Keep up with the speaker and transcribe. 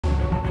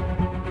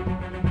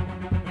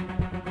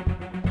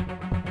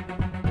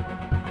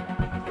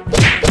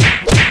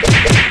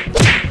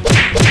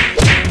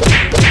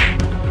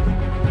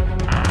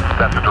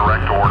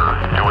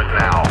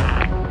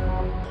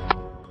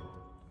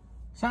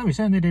so we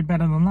certainly did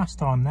better than last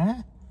time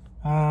there.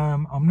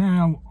 I'm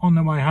now on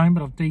the way home,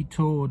 but I've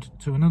detoured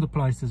to another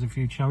place. There's a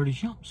few charity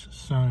shops,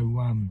 so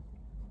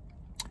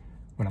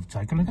we'll have to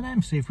take a look at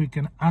them, see if we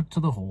can add to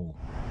the haul.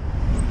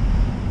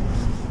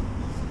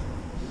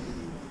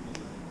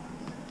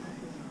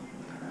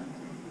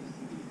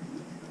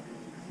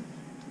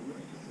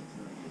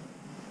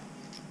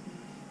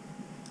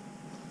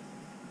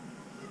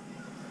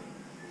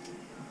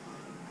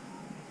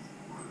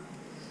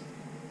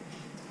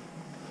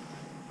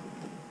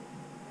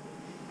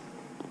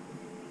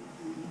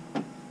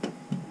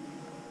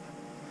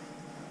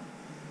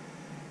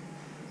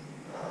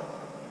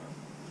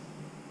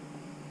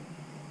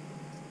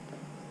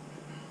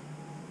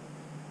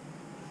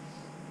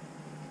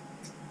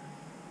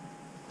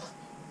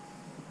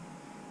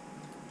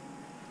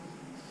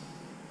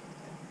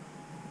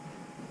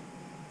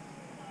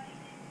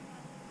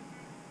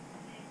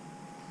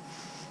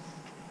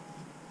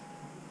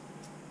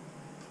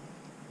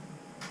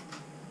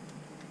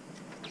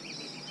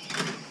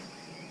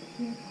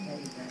 Thank you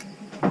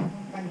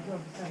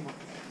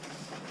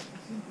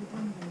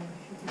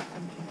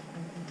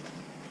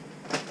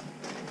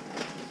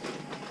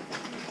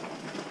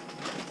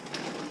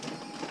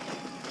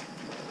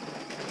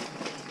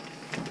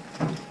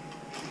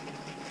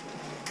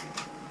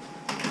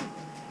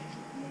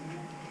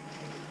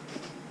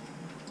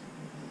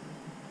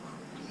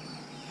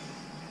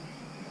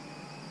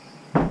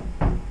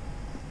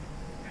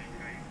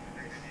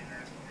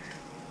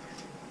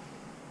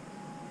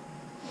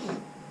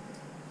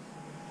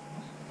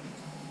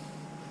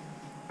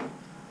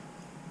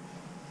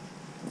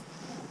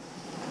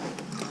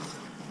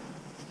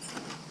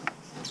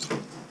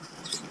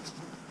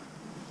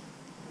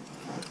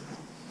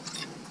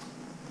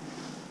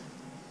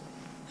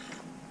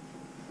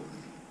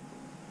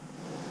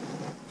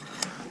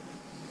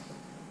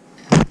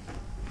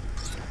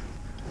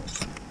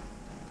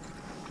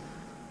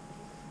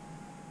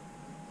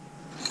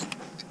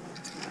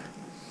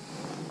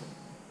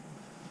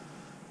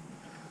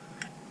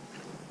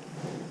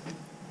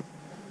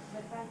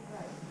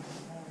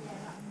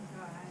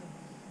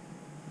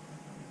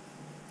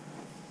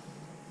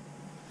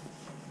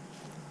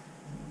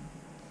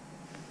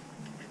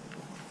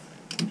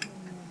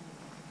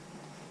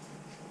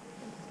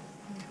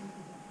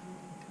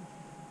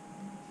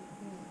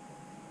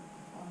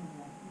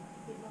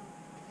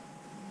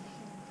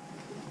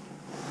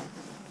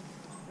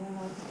so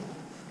much.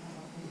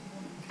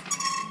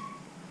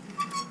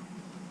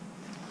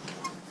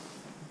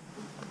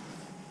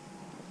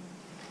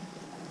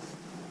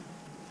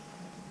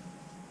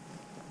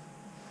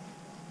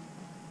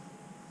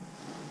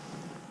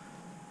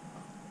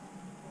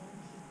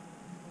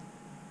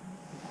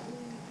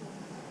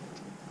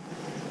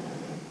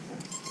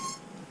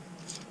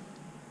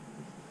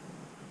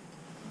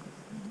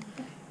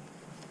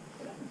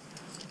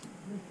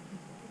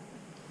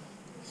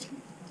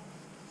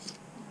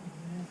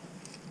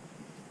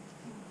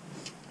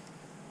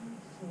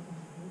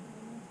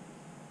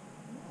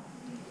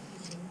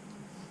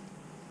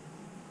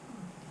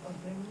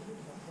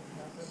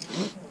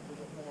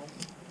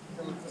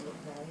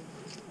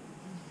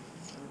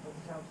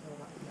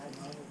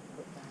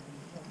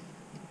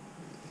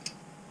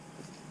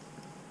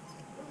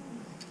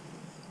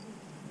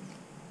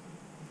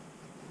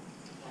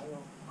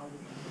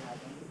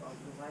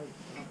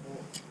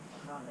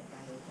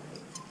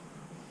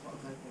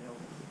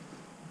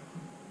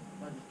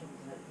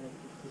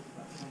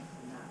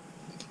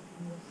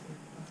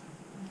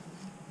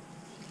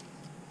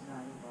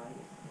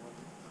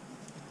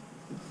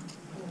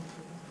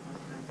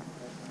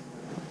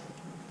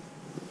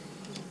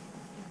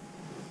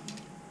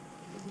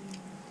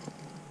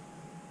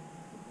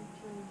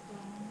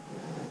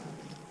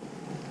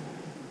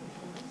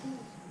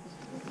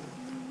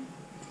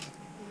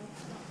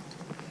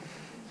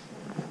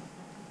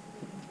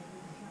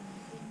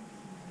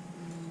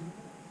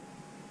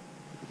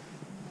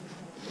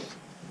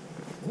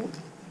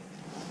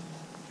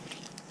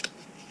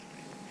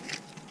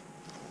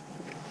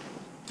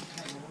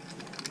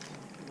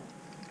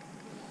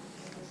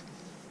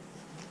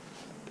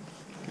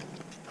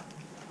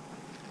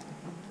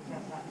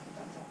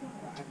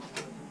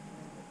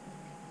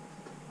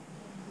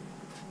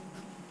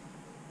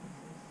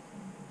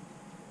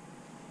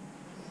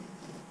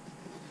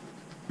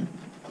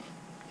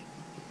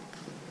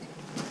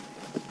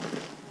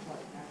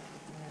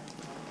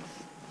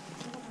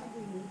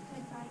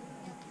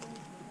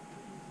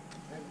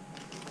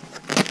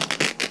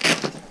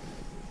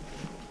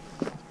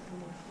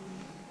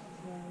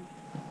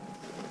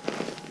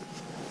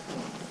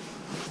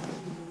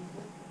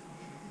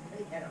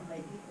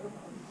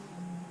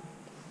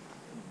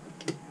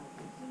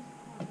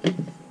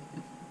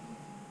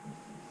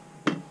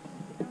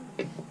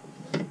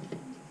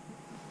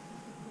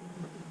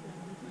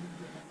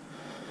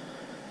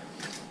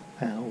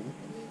 Ow.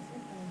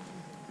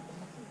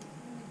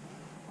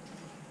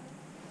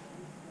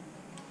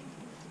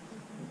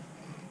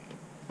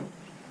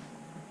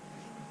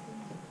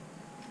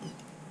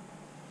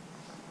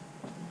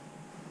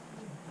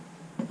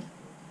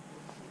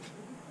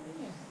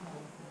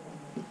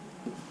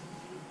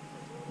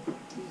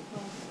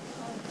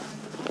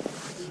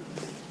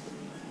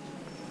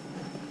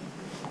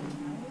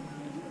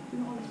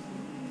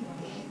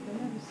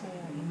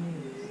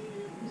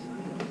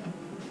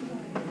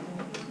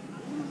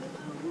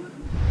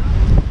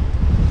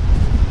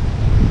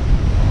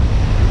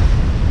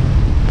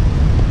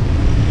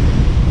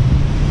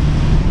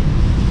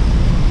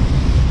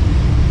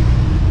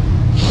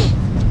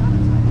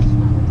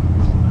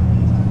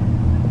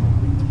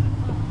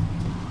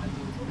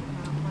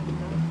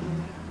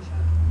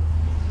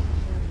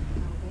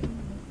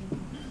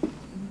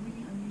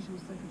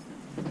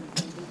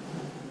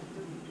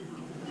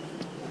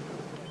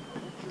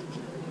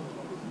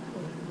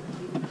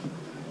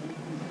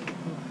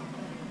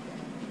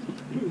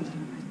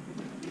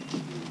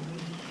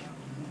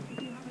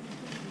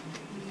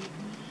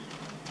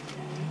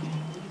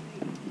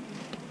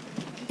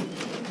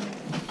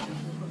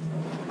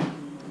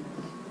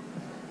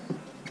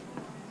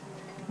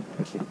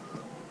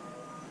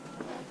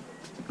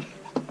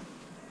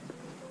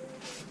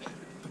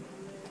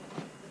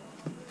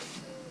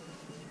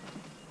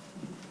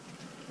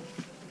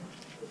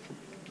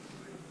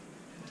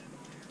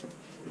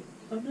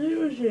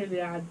 knew it was you,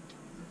 Leanne.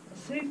 I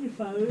seen your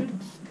phone.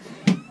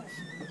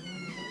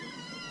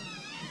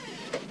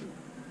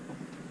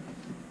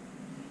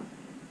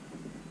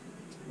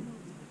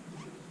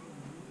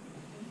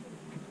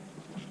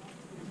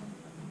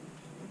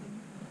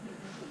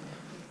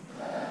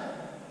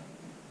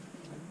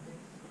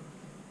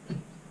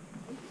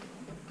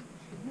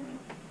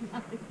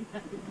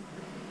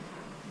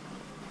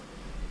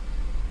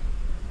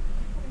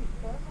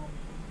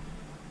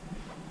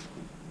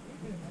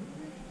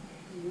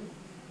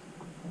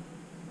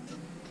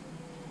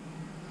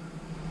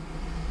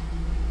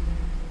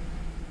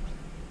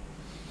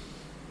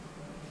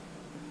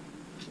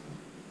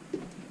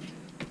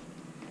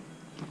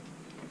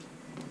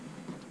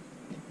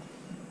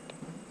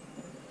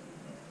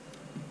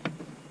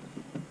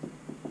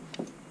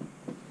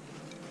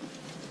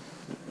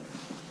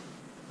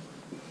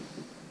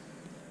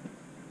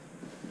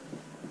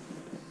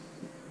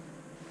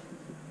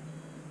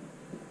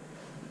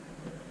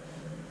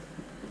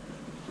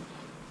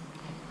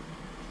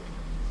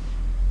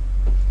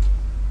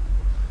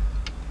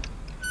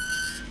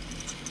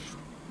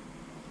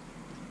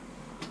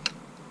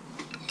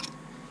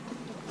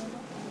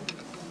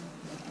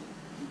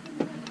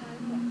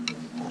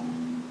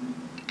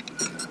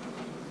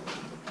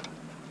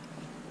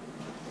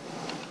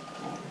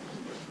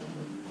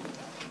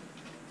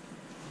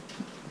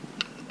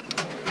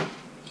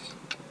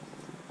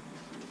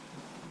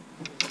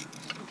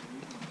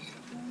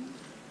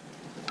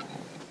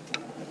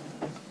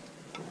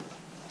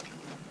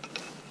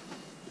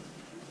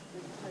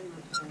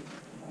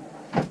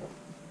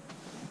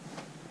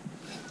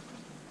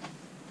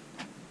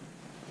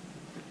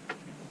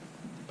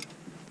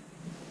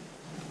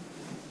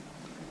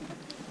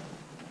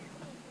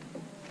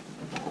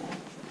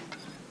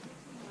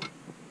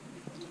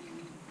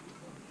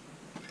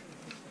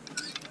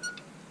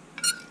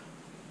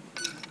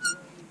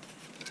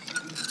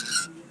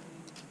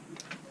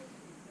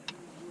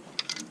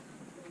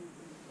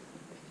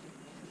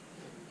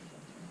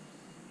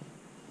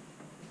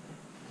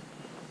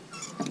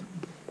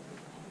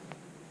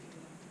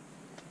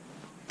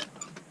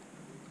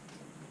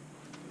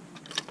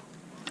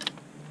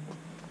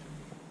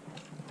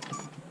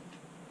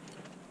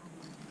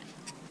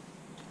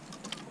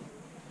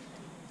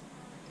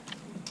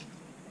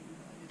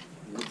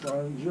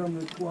 Jim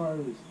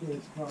required is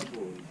space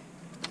cardboard.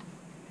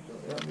 So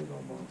help me no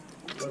more.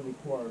 That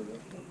required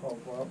it. I call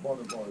for I bought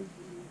it by.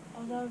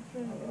 I'm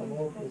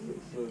all for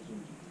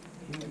searching.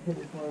 You can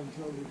find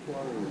Jim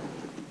required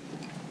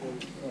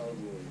space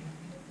cardboard.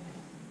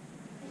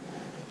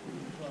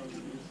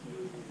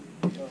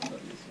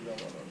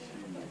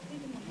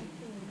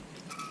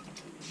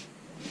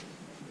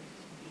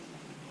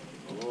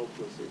 I'm all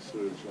for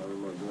search. I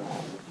remember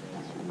that.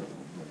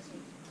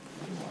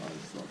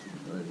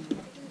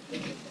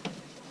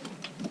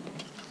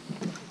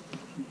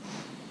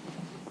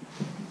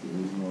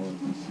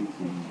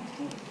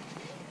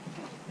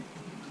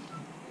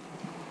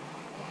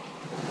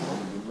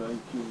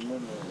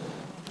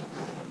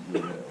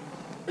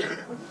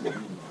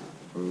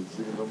 First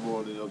thing in the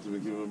morning, you have to be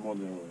giving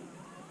money away.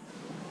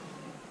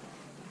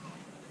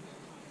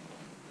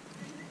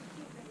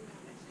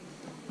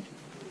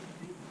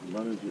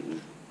 Manage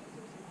it.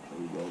 How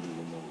you got the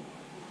money?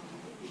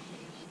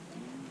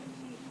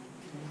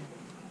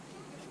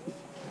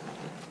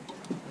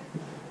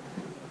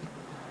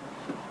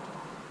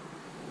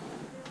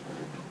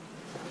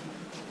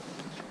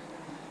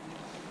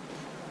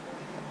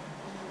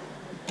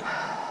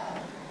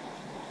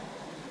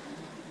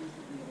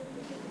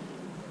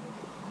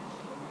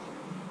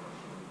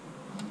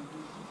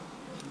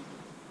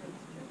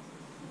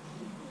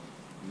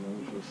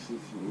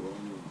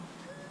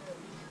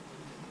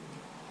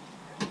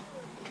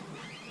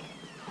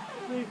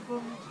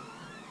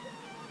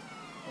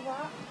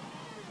 What?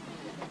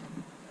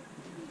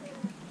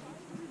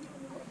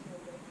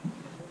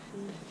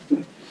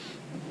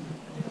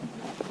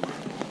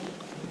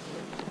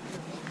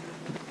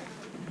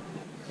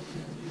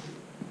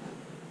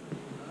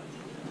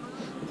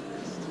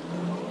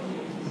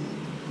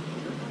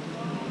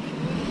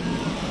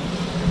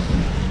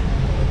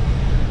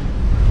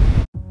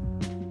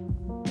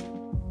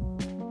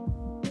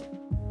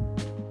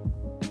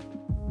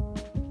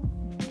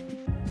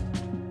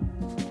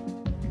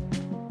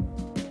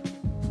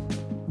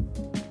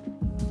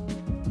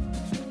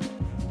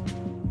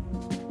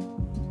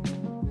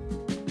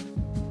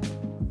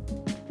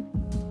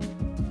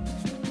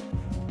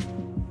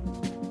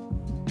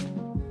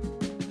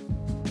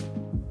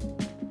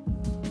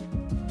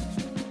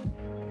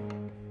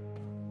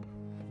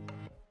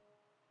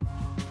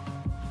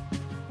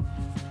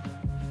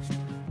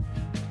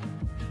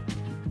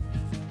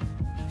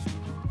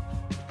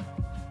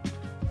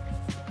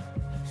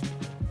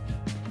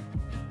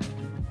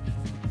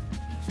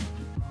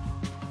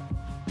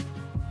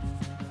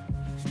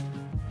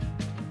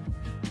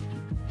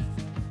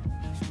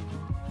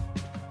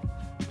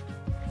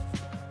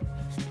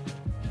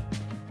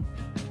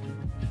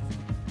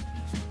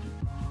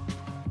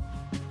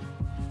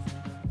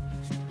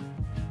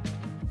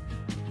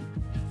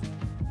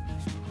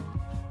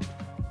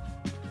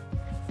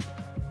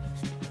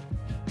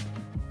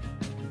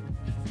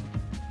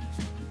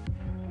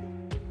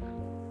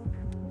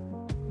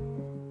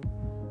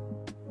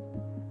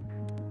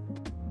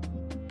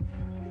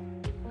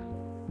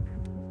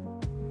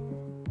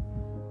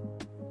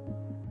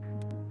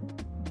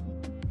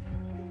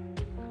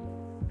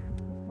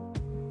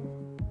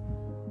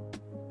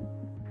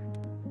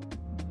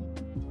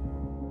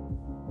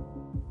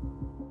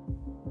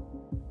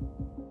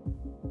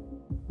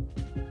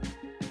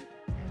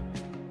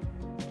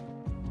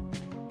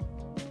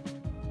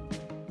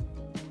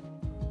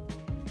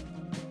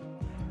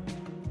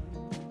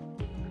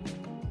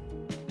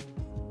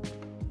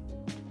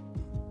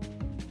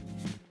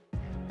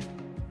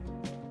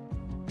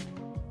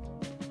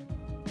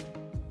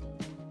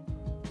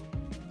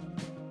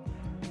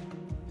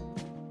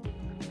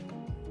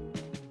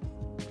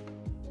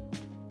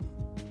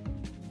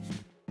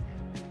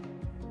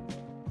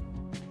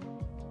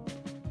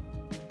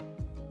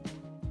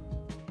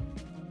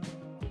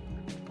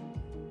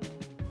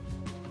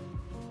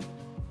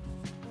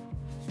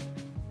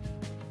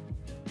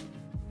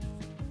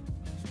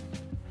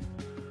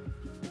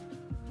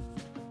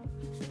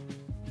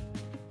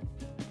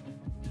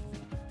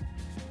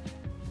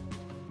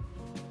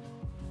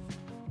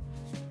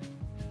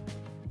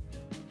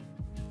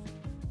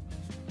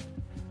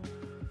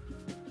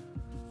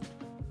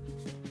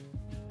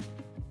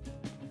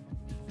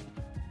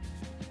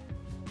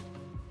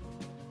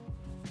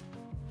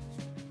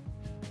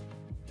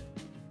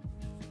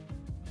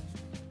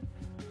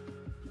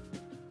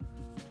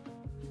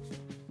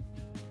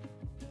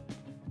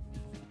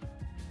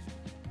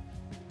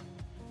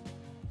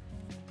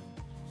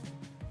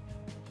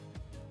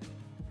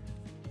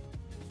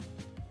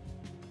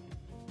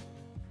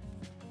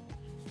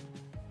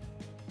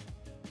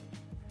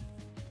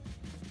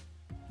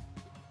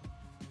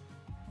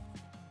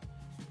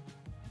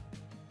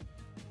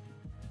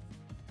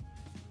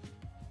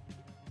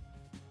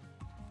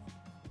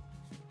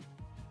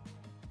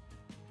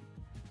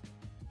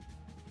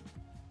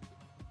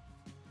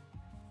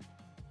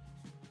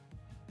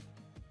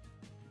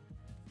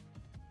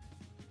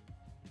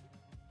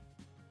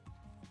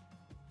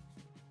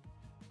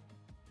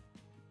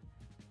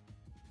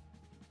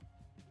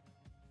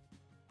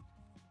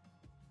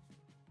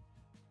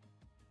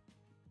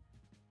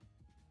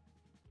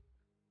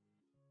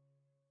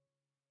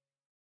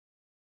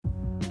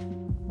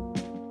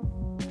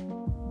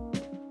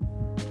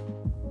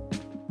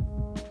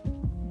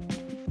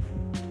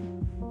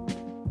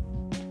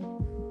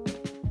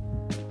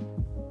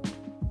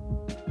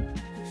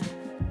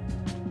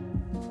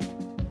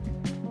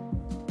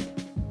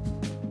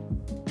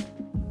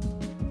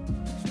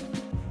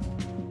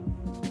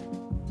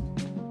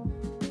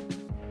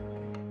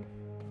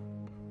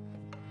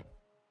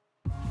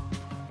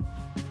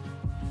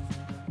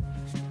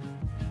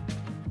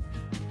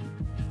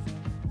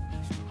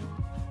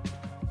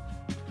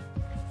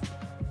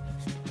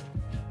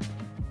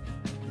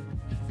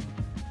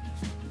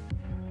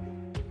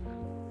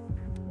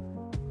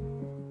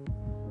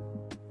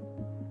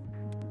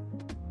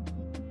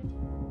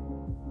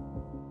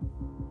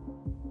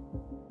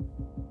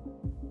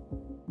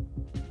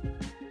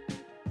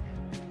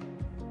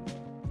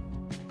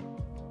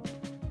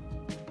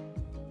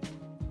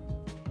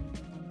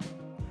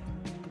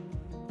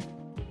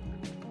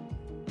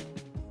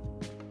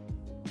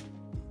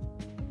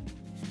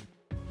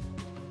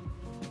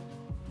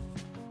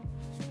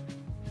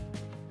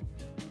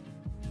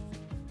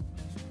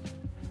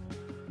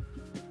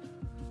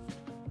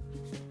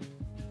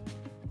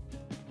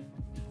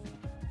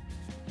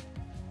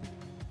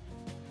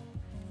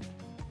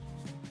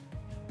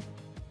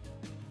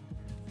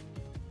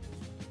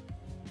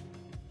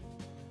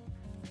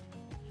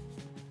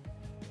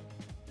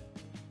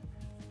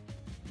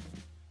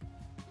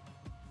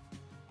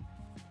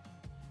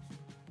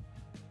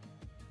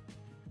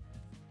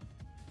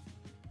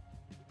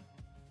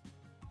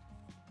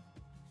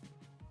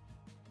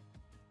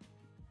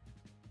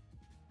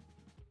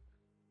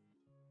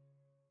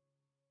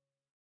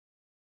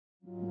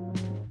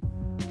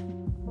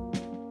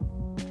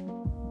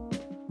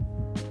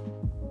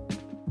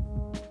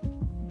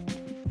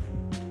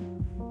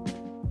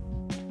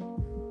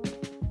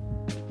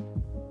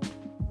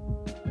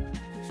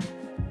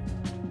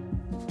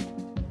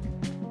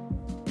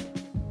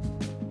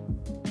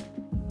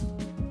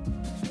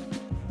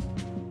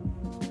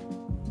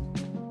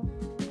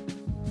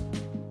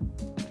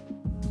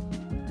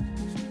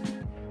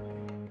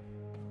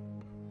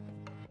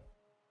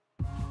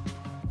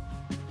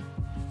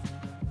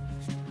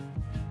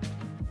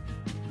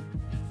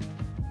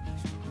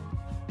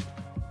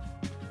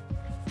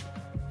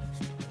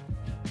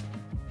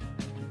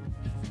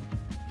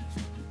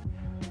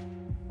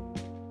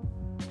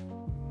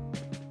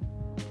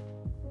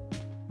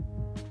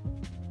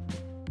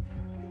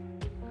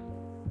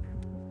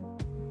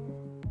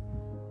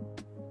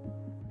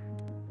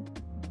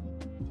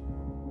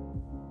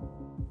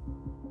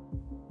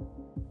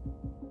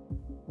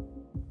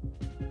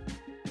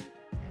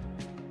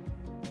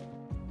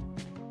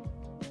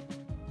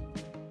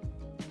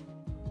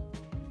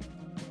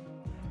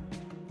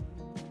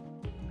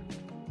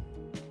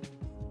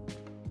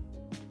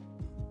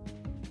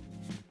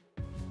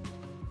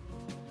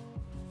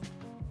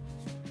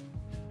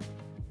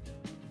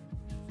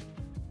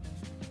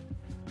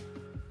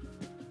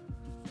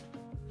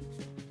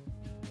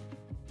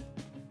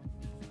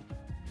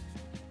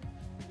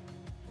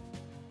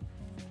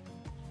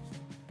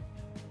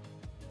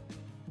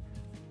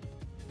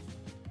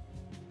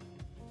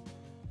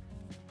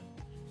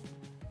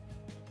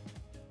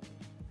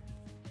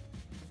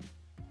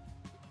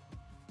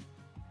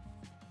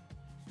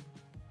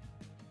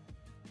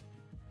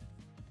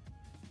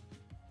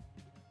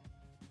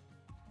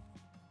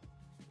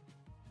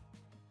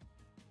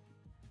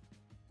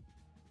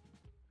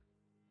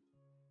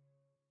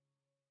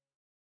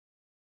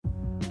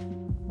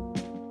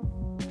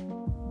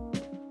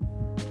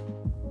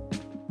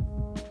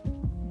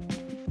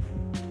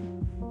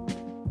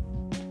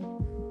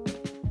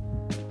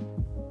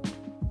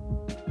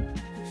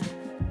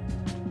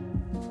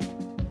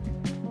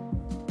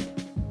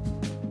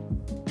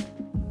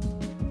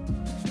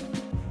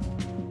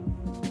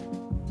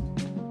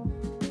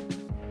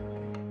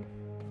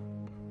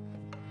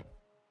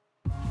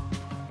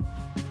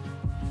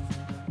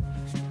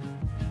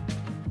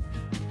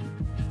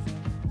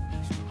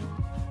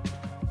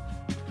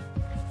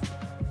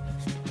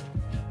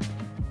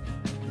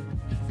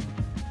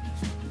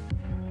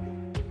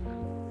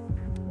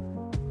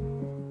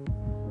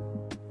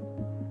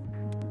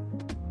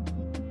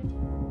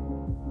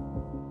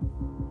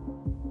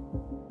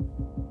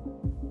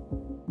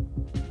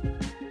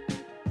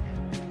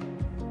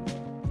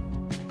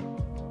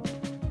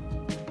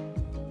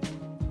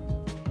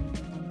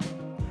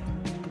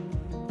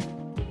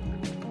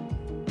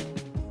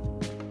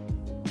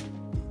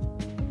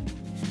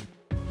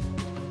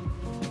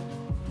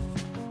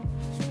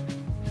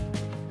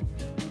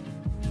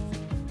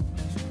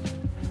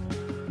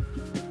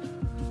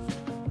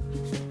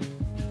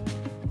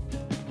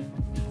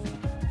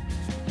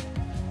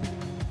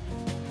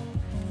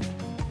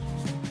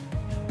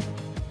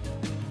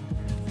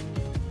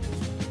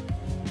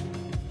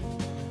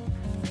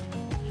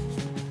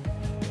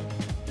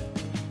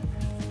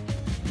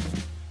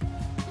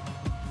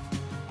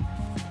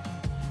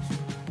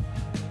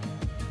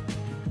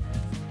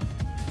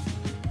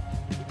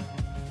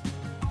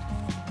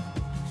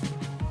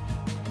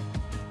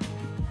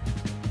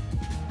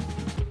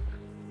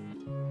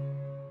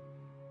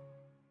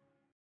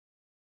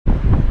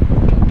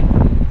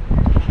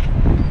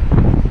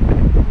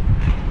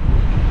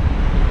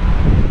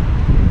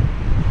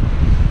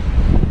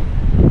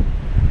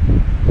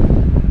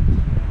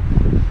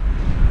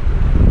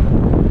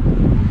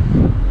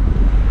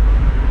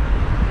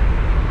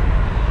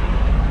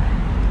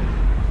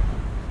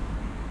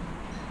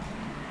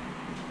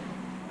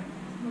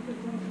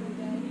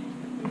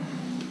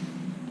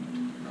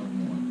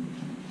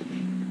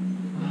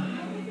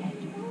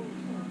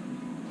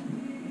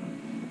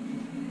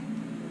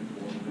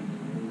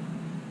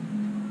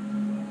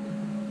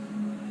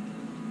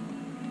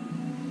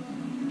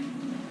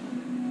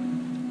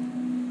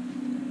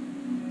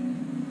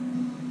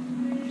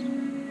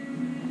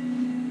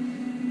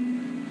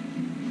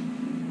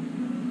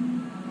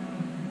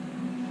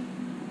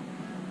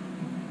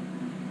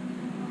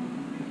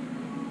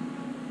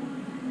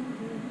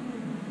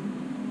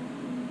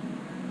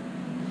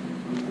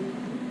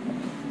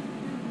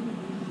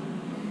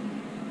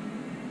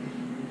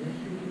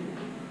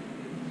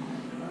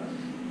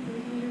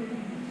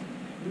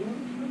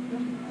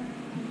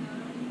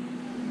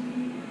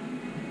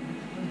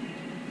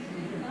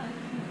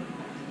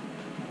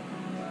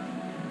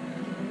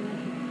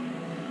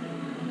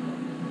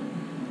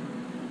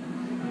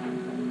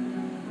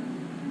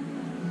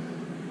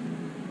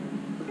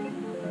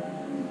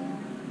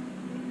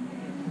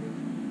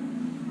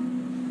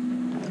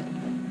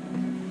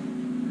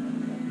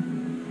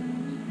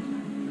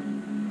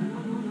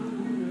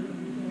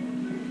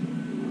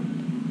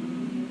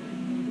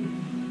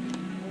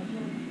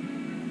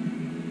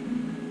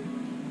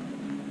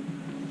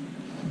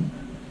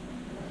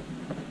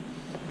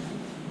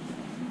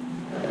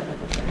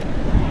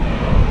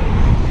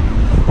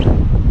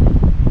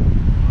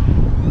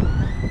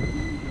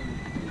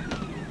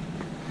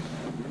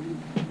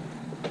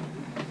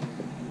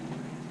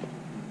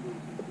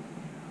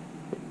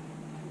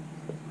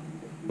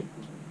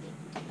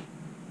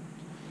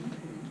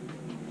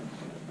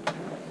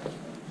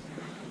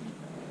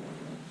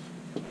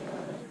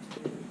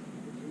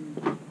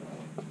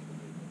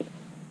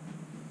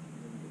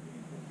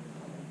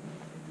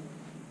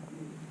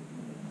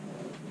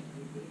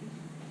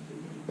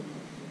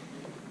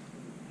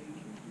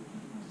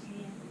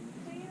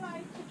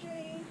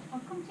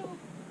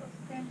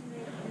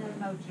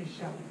 motor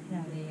shop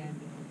down here.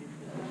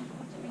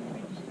 What's the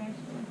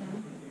registration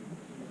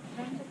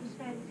now? Round up the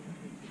stairs.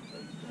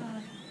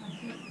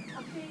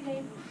 I'll see you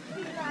later. See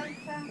you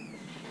later.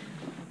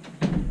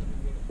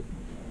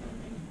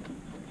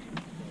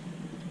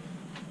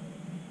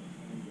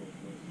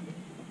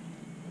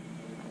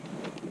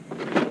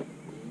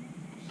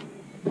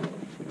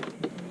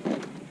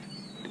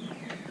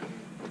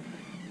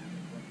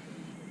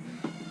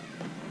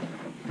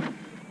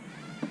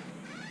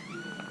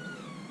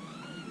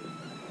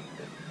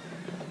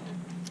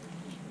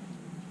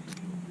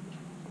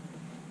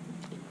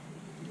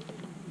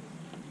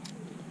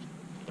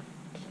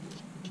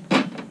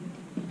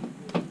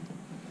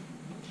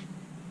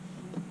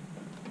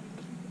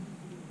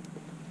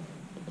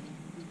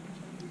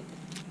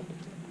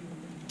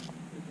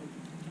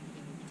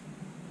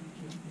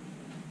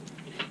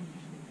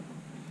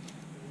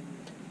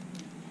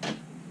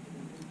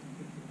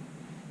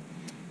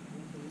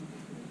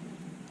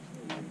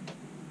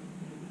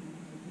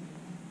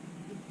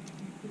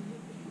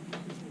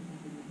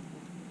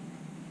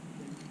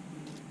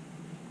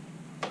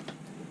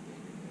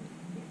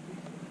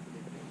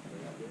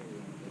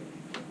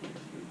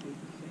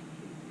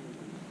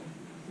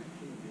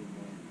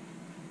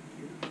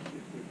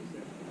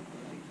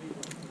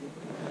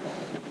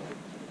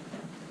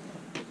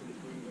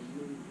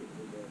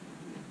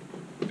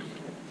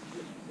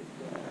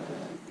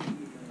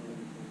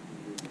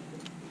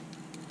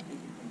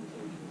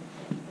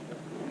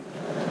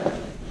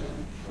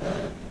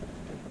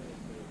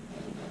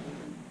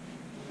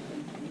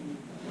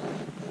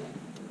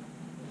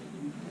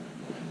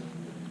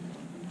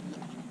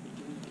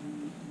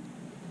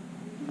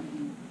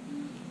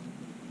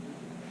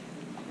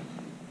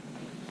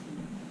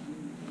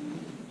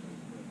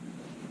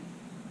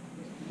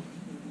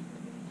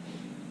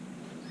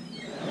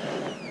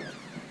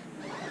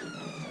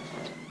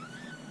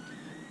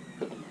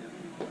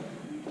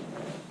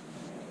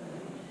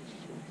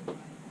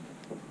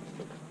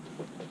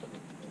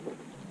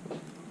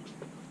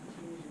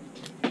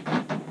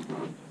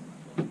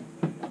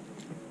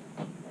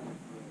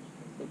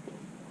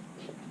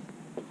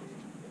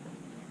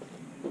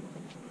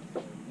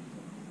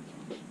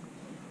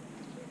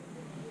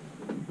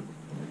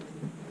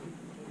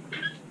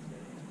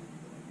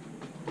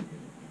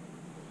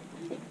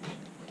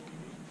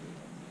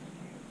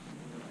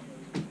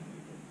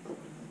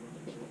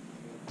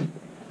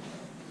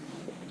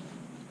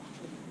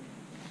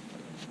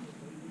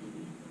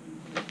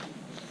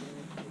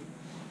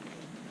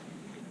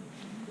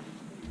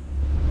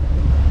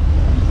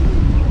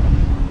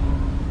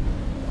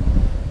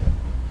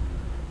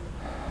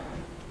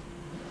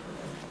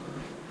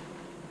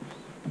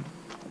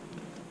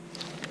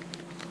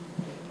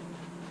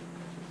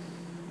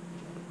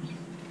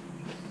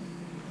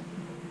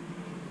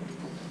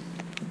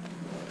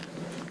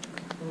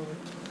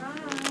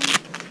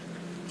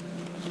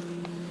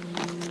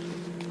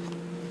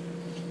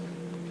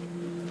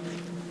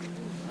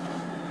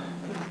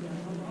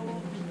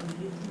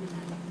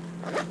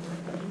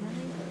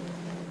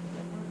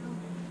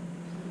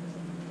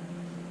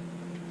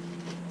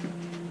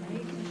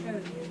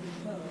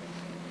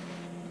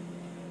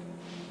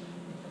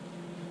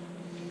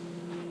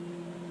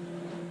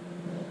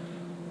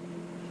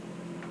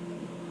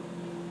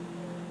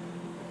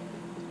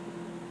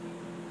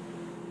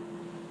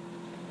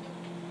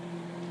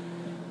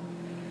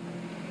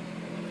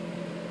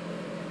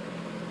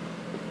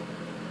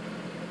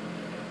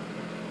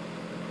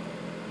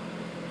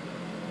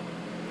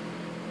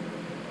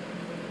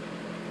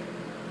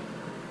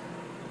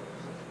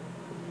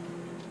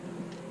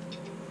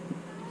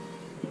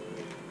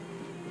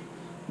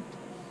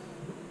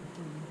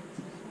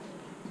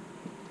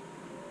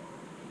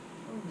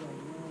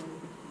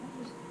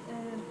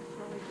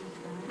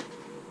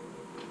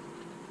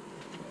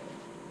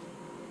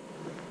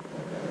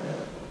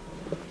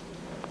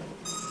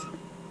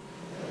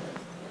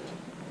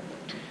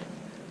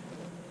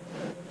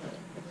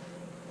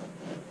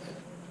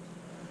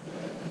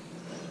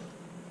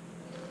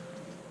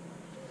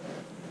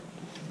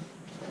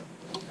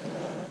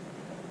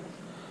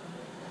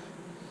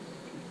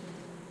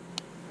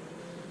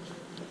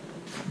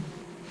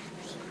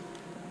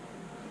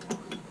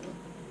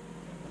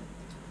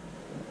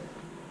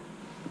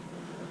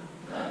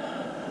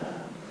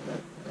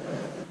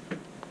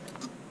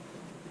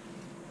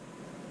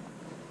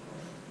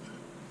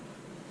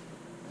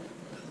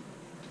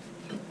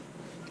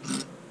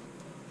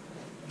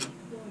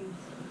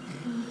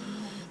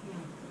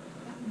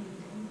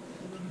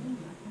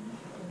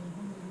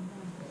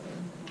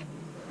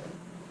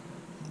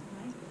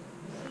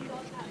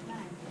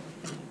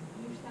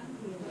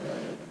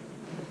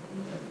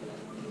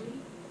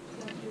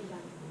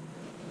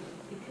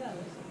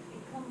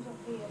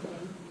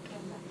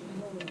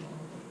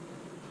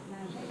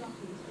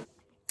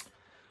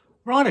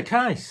 Right,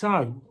 okay,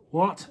 so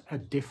what a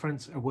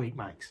difference a week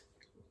makes.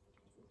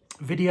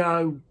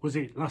 Video, was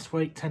it last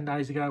week, 10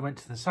 days ago, went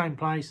to the same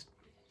place,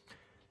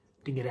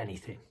 didn't get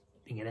anything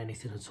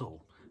at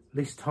all.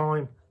 This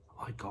time,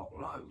 I got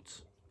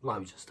loads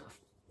of stuff.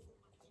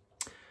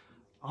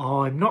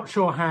 I'm not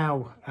sure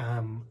how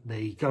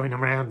the going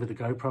around with the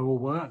GoPro will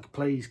work.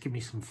 Please give me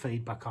some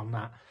feedback on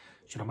that.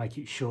 Should I make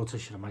it shorter?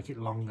 Should I make it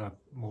longer?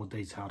 More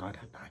detailed? I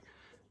don't know.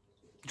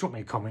 Drop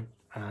me a comment,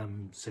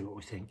 see what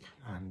we think,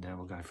 and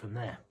we'll go from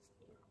there.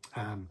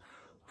 I've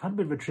had a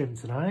bit of a trim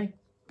today.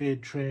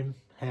 Beard trim,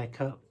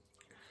 haircut.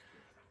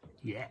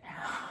 Yeah.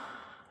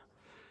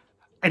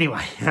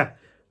 Anyway,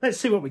 let's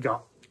see what we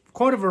got.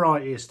 Quite a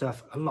variety of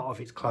stuff. A lot of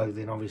it's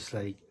clothing,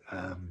 obviously.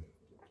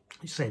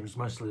 It seems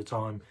most of the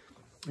time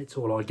it's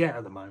all I get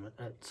at the moment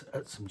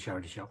at some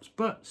charity shops,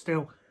 but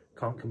still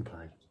can't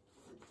complain.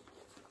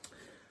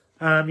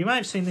 You may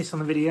have seen this on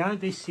the video.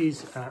 This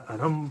is an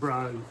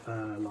Umbro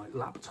like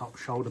laptop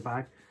shoulder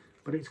bag,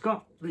 but it's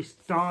got this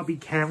Derby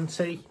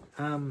County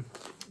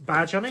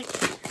badge on it.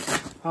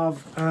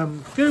 I've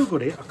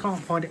googled it. I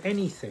can't find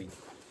anything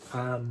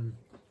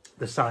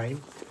the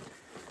same.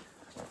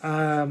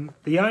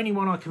 The only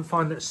one I can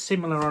find that's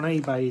similar on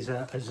eBay is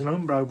an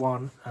Umbro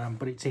one,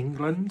 but it's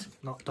England,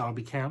 not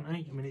Derby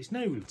County. I mean, it's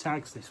new with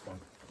tags, this one.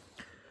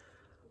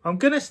 I'm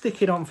going to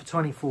stick it on for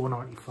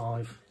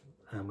 £24.95,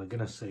 and we're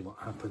going to see what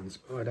happens,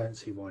 but I don't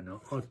see why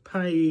not. I've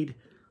paid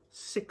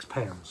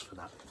 £6 for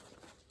that.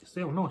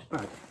 Still a nice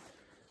bag.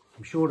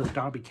 I'm sure the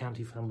Derby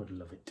County fan would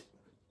love it.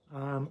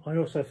 I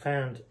also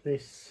found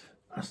this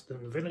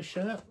Aston Villa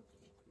shirt.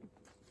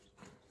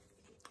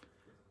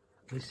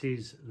 This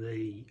is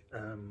the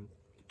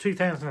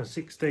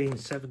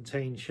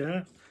 2016-17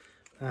 shirt.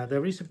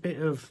 There is a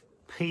bit of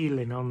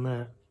peeling on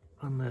the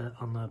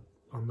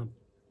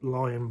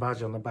lion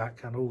badge on the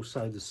back, and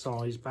also the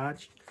size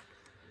badge.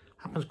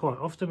 Happens quite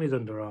often with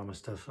Under Armour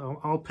stuff.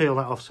 I'll peel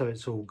that off so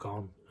it's all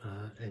gone.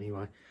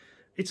 Anyway,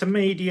 it's a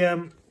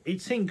medium.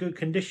 It's in good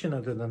condition.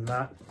 Other than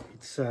that,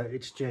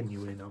 it's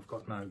genuine. I've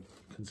got no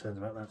concerns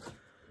about that.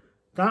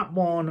 That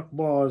one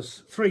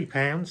was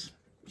 £3.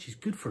 Which is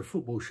good for a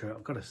football shirt,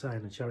 I've got to say,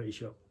 in a charity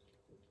shop.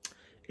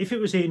 If it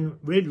was in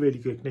really, really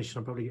good condition,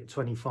 I'd probably get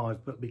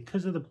 25, but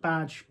because of the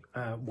badge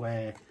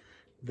wear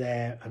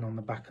there and on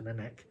the back of the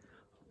neck,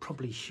 I'll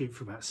probably shoot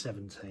for about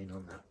 17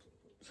 on that.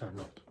 So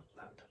not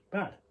that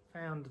bad.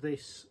 Found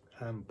this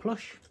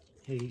plush.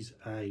 He's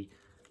a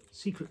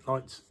Secret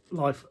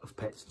Life of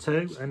Pets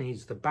 2, and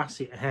he's the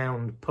Basset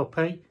Hound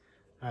puppy.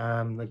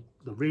 The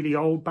really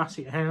old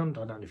Basset Hound,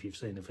 I don't know if you've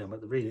seen the film,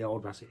 but the really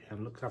old Basset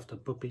Hound looks after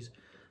puppies.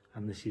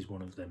 And this is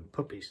one of them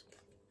puppies.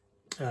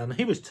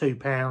 He was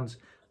 £2.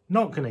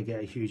 Not going to get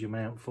a huge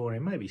amount for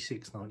him, maybe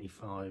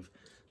 £6.95.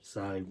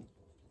 So,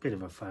 bit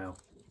of a fail.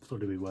 Thought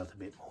it'd be worth a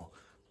bit more,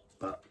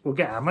 but we'll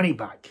get our money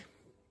back.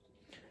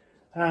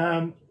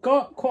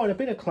 Got quite a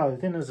bit of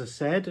clothing, as I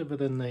said, other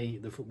than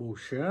the football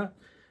shirt.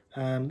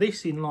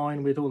 This, in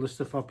line with all the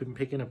stuff I've been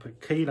picking up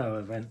at Kilo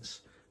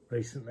events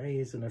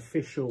recently, is an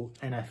official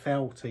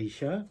NFL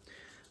t-shirt.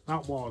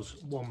 That was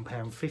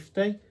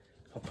 £1.50.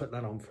 I'll put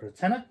that on for a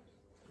tenner.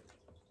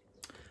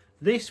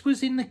 This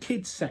was in the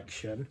kids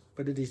section,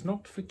 but it is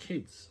not for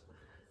kids.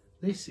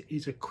 This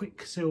is a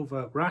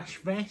Quicksilver rash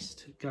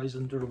vest. It goes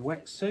under a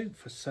wetsuit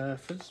for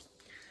surfers.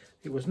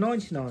 It was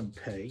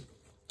 99p,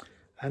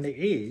 and it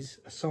is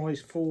a size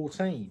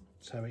 14,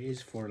 so it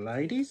is for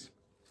ladies.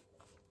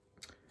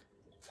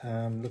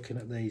 Looking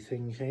at the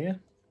thing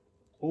here,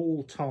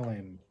 all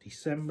time,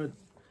 December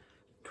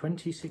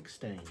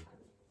 2016.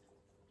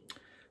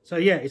 So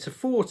yeah, it's a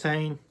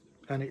 14,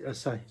 and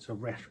it's a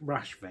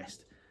rash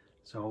vest.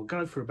 So I'll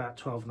go for about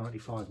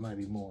 £12.95,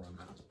 maybe more on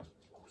that.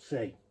 We'll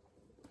see.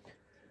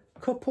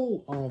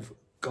 Couple of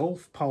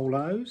golf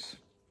polos.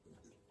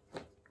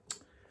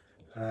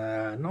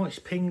 Nice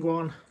pink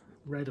one,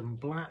 red and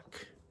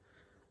black.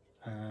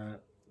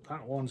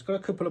 That one's got a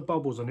couple of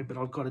bobbles on it, but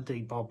I've got a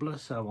debobbler,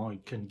 so I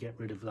can get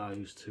rid of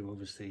those to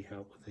obviously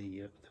help with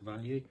the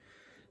value.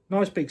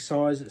 Nice big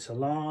size, it's a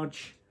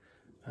large.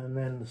 And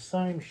then the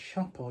same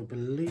shop, I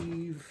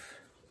believe,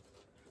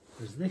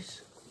 as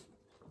this.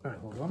 No,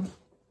 hold on.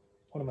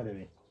 What am I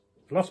doing?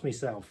 I've lost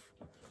myself.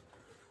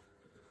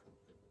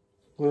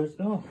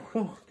 Oh,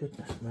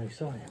 goodness me.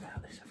 Sorry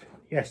about this, everyone.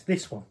 Yes,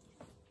 this one.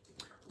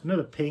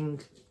 Another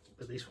pink,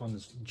 but this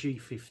one's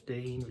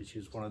G15, which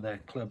is one of their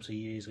clubs a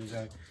years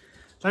ago.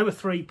 They were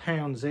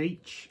 £3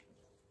 each.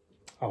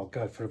 I'll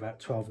go for about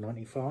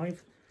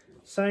 £12.95.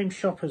 Same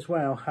shop as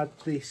well had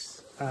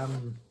this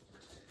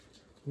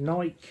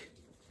Nike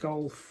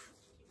Golf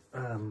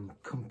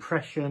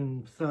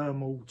compression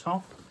thermal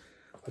top.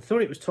 I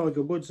thought it was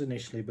Tiger Woods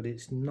initially, but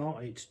it's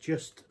not. It's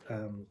just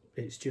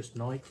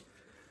Nike.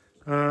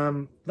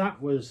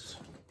 That was,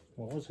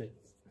 what was it?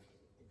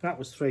 That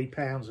was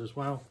 £3 as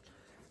well.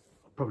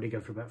 I'll probably go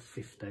for about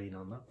 15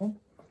 on that one.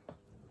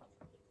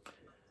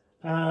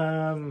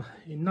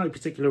 In no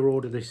particular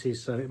order this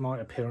is, so it might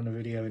appear on the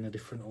video in a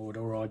different order,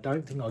 or I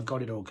don't think I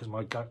got it all because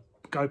my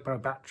GoPro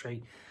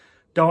battery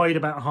died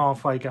about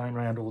halfway going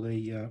around all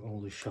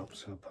the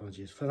shops, so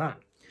apologies for that.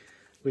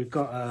 We've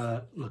got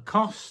a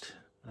Lacoste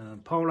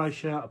polo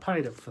shirt. I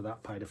paid up for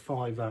that, paid a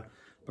 £5,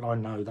 but I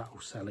know that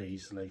will sell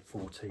easily,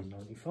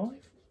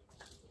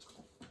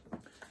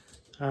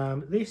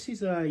 £14.95. This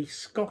is a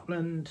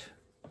Scotland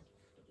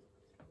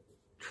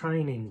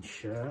training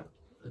shirt.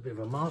 There's a bit of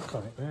a mark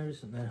on it there,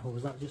 isn't there? Or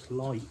was that just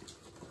light?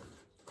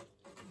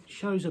 It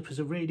shows up as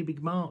a really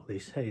big mark,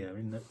 this here,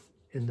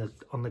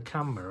 on the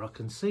camera. I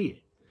can see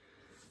it.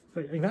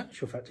 But in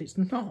actual fact, it's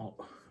not.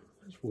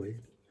 That's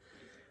weird.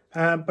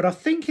 But I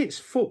think it's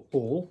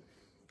football,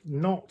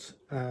 not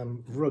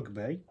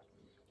rugby.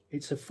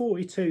 It's a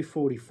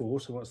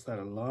 42-44, so what's that,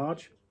 a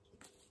large?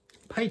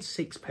 Paid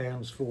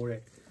 £6 for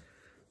it.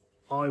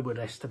 I would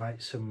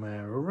estimate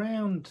somewhere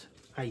around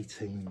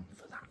 18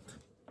 for that.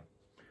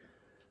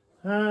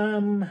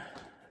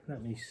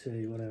 Let me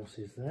see what else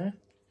is there.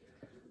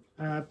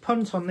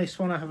 Punt on this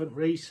one, I haven't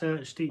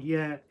researched it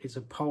yet. It's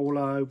a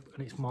polo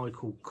and it's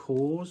Michael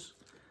Kors.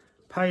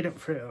 Paid up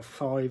for it at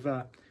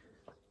 £5.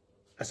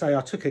 I say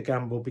I took a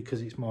gamble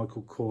because it's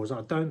Michael Kors.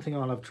 I don't think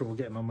I'll have trouble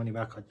getting my money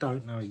back. I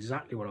don't know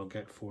exactly what I'll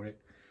get for it.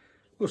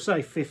 We'll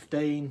say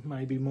 15,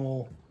 maybe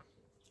more.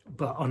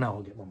 But I know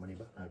I'll get my money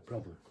back, no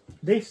problem.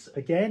 This,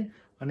 again,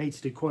 I need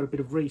to do quite a bit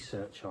of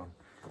research on.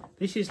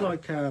 This is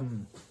like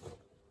well,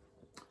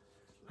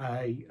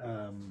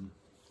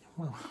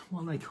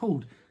 what are they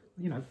called?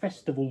 You know,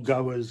 festival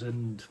goers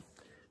and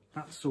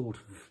that sort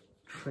of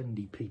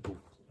trendy people.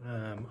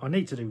 I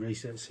need to do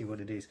research, see what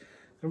it is.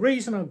 The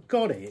reason I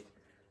got it,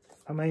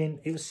 I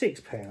mean, it was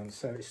 £6,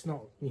 so it's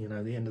not, you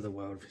know, the end of the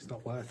world if it's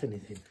not worth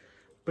anything.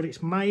 But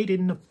it's made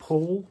in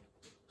Nepal,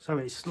 so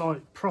it's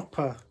like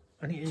proper,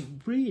 and it is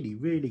really,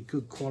 really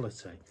good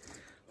quality.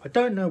 I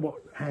don't know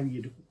what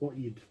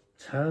you'd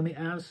term it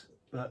as,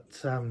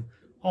 but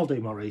I'll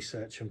do my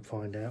research and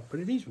find out.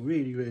 But it is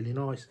really, really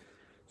nice.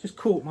 Just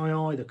caught my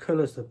eye, the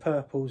colours, the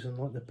purples and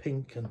like the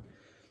pink, and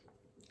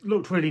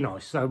looked really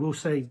nice. So we'll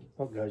see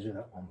what goes with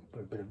that one.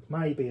 But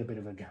maybe a bit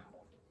of a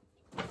gamble.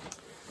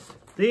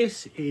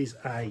 This is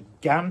a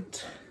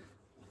Gant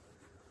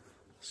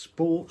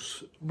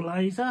sports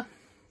blazer.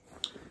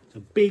 It's a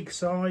big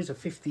size, a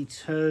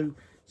 52.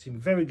 It's in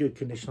very good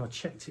condition. I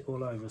checked it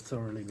all over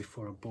thoroughly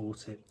before I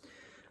bought it.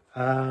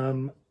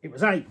 It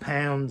was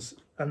 £8,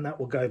 and that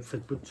will go for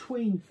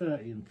between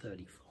 30 and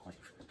 35.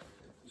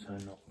 So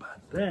not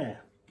bad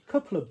there. A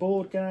couple of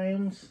board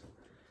games.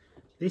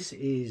 This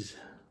is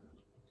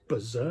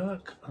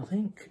Berserk, I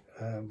think,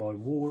 by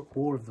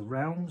War of the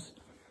Realms.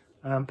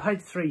 Paid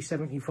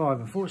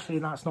 $3.75. Unfortunately,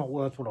 that's not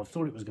worth what I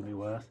thought it was going to be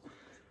worth,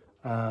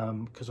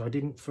 because I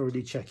didn't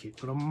thoroughly check it.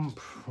 But I'm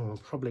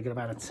probably get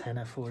about a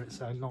tenner for it,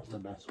 so not the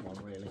best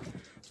one really.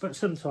 But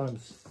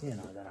sometimes, you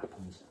know, that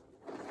happens.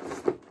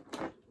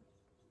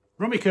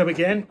 Rummy Cub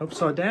again,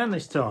 upside down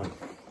this time.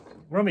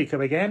 Rummy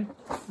Cub again,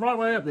 right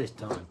way up this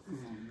time.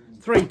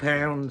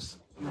 £3.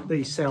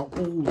 These sell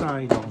all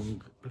day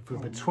long for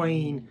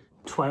between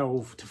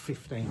 £12 to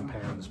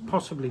 £15,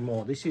 possibly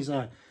more. This is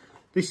a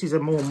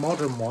more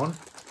modern one,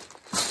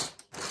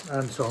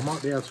 and so I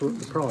might be able to up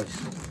the price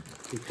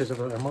because of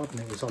how modern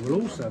it is. I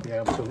will also be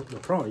able to up the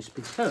price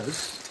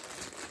because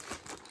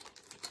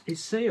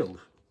it's sealed.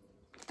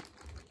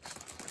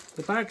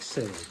 The bag's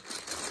sealed.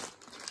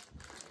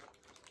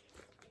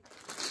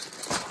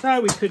 So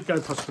we could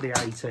go possibly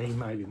 18,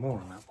 maybe more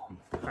on that one.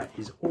 That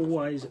is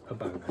always a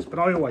bonus. But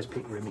I always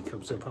pick Rummy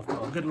Cubs up. I've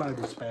got a good load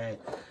of spare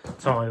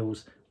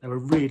tiles. They're a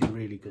really,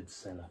 really good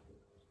seller.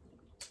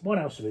 What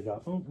else have we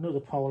got? Oh, another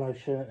polo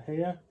shirt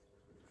here.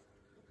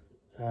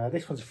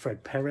 This one's a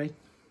Fred Perry.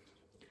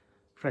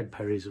 Fred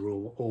Perrys are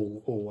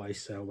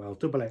always sell well.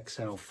 Double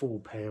XL,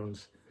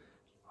 £4.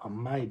 I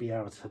may be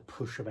able to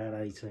push about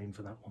 18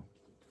 for that one.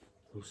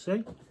 We'll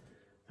see.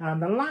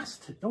 And the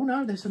last, oh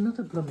no, there's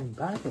another blooming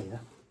bag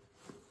here.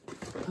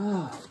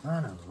 Oh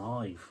man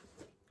alive.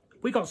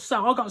 I got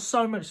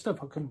so much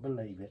stuff I couldn't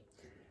believe it.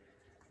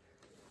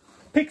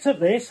 Picked up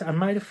this and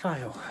made a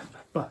fail,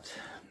 but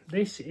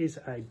this is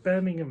a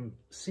Birmingham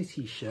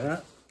City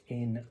shirt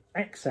in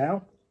XL.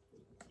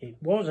 It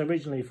was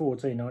originally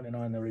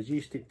 $14.99. They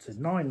reduced it to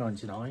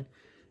 $9.99.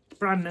 It's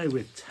brand new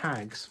with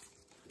tags,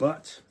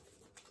 but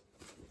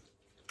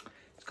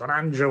it's got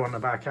Andrew on the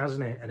back,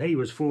 hasn't it? And he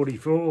was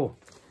 44.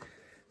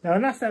 Now,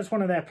 unless that's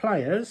one of their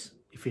players,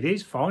 if it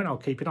is, fine, I'll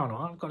keep it on.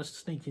 I've got a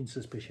sneaking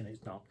suspicion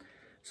it's not.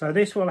 So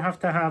this will have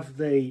to have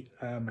the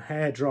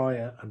hair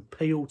dryer and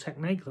peel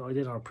technique that I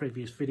did on a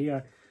previous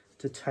video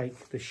to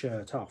take the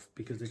shirt off,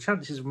 because the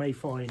chances of me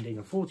finding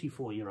a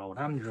 44-year-old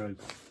Andrew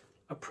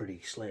are pretty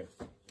slim.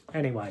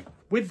 Anyway,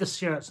 with the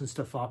shirts and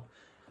stuff off,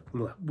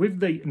 with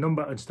the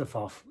number and stuff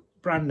off,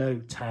 brand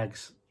new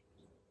tags,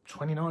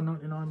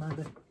 $29.99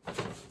 maybe.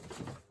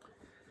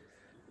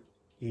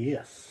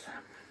 Yes,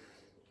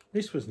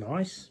 this was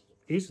nice,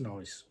 is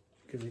nice,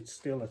 because it's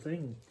still a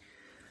thing.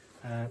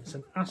 It's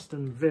an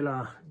Aston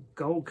Villa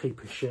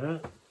goalkeeper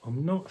shirt.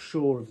 I'm not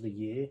sure of the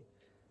year.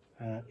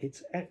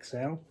 It's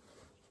XL.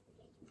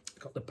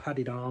 Got the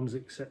padded arms,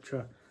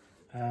 etc.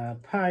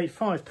 Paid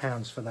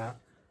 £5 for that.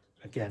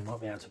 Again, might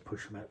be able to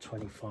push about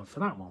 25 for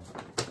that one.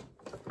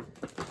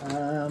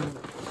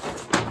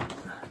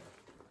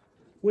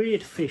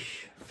 Weird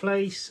Fish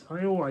fleece.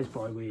 I always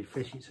buy Weird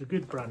Fish. It's a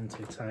good brand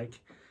to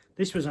take.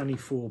 This was only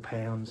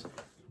 £4. I'll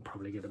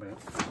probably get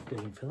about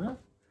 15 for that.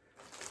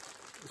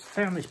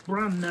 Found this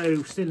brand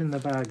new, still in the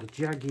bag,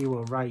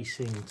 Jaguar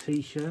Racing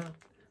t-shirt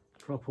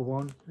proper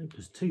one. It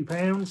was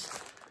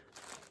 £2.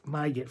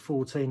 May get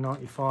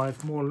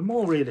 $14.95.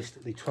 More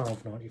realistically,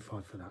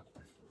 $12.95 for that.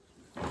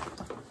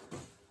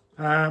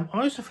 I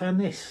also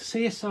found this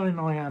CSI and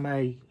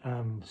Miami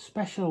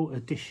special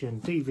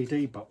edition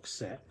DVD box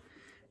set.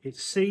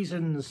 It's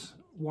seasons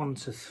 1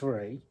 to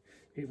 3.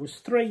 It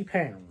was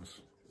 £3.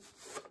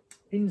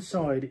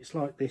 Inside, it's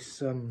like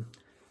this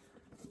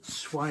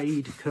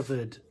suede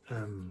covered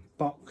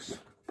box,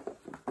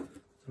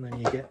 and then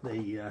you get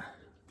the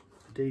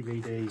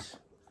DVDs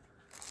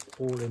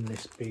all in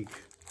this big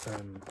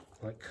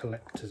like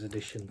collector's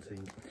edition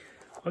thing.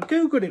 I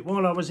googled it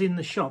while I was in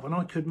the shop and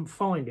I couldn't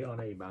find it on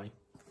eBay.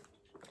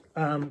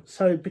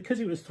 So because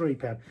it was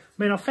 £3, I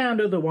mean, I found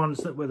other ones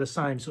that were the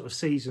same sort of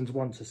seasons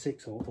 1 to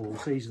 6 or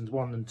seasons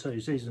 1 and 2,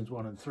 seasons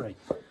 1 and 3,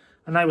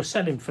 and they were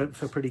selling for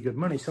pretty good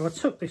money. So I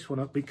took this one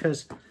up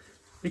because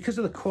of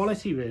the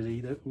quality,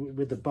 really,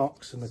 with the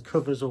box and the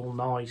covers all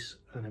nice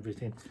and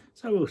everything.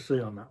 So we'll see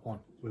on that one.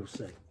 We'll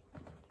see.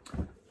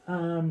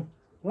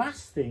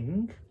 Last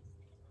thing,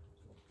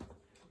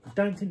 I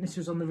don't think this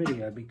was on the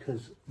video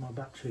because my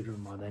battery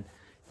ran by then.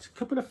 It's a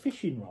couple of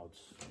fishing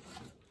rods.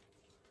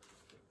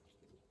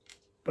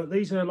 But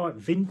these are like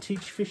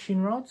vintage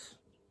fishing rods.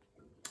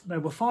 They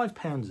were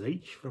 £5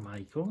 each from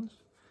Acorns.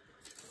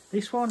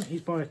 This one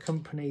is by a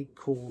company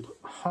called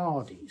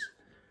Hardy's.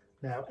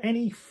 Now,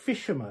 any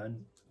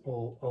fisherman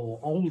or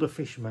older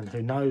fisherman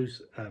who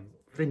knows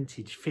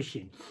vintage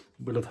fishing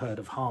will have heard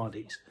of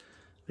Hardy's.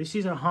 This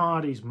is a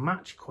Hardy's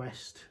Match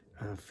Quest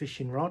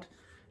fishing rod.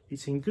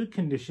 It's in good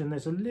condition.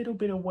 There's a little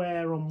bit of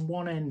wear on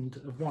one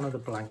end of one of the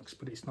blanks,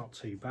 but it's not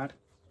too bad.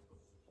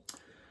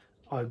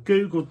 I've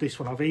googled this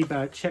one.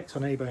 I've checked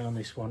on eBay on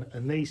this one,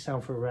 and these sell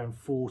for around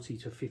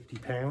 £40 to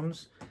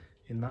 £50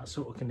 in that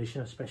sort of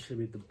condition, especially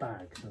with the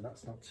bag, so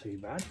that's not too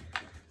bad.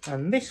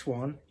 And this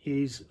one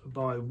is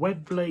by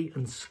Webley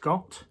and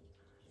Scott.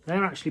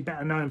 They're actually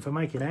better known for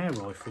making air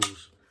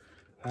rifles,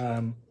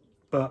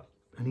 but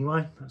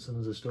anyway, that's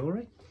another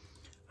story.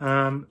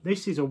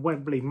 This is a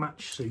Webley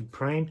Match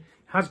Supreme.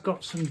 Has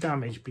got some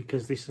damage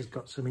because this has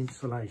got some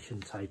insulation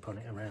tape on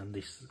it around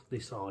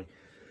this eye.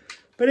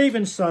 But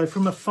even so,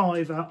 from a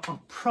 £5,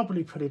 I'll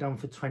probably put it on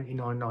for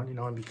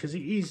 £29.99 because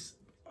it is,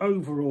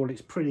 overall,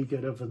 it's pretty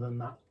good other than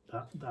that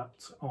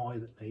eye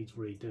that needs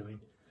redoing.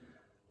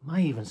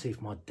 May even see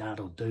if my dad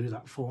will do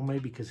that for me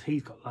because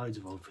he's got loads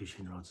of old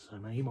fishing rods, so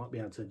he might be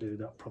able to do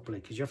that properly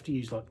because you have to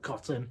use like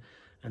cotton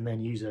and then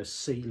use a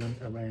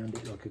sealant around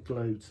it like a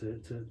glue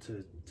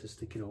to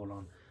stick it all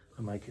on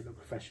and make it look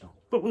professional.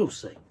 But we'll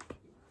see.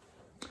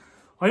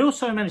 I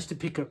also managed to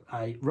pick up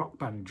a Rock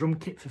Band drum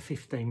kit for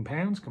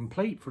 £15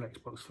 complete for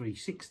Xbox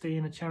 360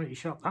 in a charity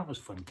shop. That was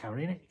fun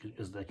carrying it because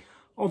it was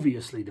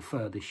obviously the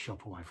furthest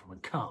shop away from a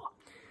car.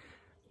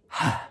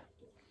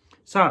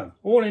 So,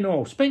 all in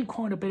all, spent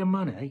quite a bit of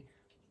money,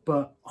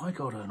 but I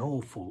got an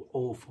awful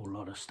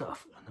lot of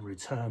stuff, and the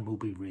return will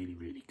be really,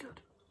 really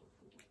good.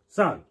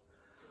 So,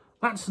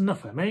 that's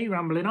enough of me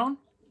rambling on.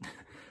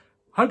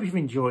 Hope you've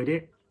enjoyed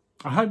it.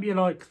 I hope you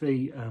like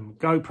the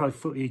GoPro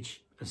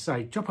footage. As I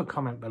say, drop a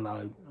comment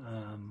below.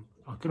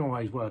 I can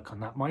always work on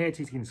that. My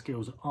editing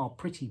skills are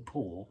pretty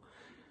poor.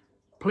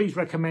 Please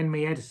recommend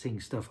me editing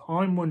stuff.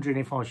 I'm wondering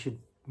if I should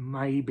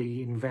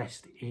maybe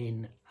invest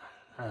in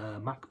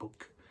a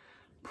MacBook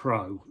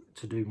Pro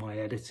to do my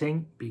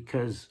editing,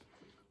 because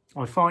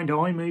I find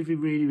iMovie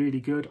really,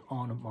 really good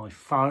on my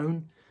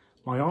phone.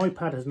 My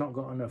iPad has not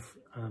got enough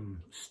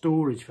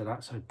storage for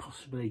that, so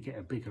possibly get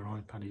a bigger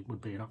iPad, it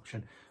would be an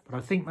option. But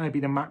I think maybe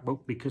the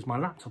MacBook, because my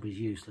laptop is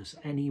useless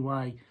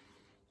anyway,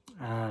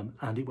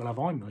 and it will have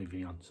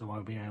iMovie on, so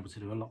I'll be able to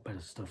do a lot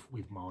better stuff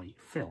with my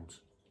films.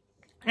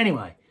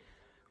 Anyway,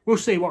 we'll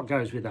see what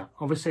goes with that.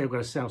 Obviously, I've got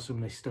to sell some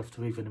of this stuff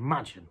to even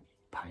imagine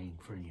paying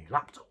for a new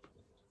laptop.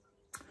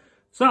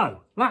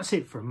 So, that's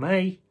it from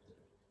me.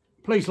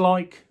 Please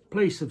like,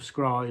 please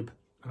subscribe,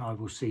 and I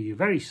will see you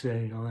very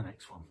soon on the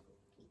next one.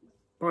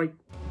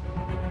 Bye.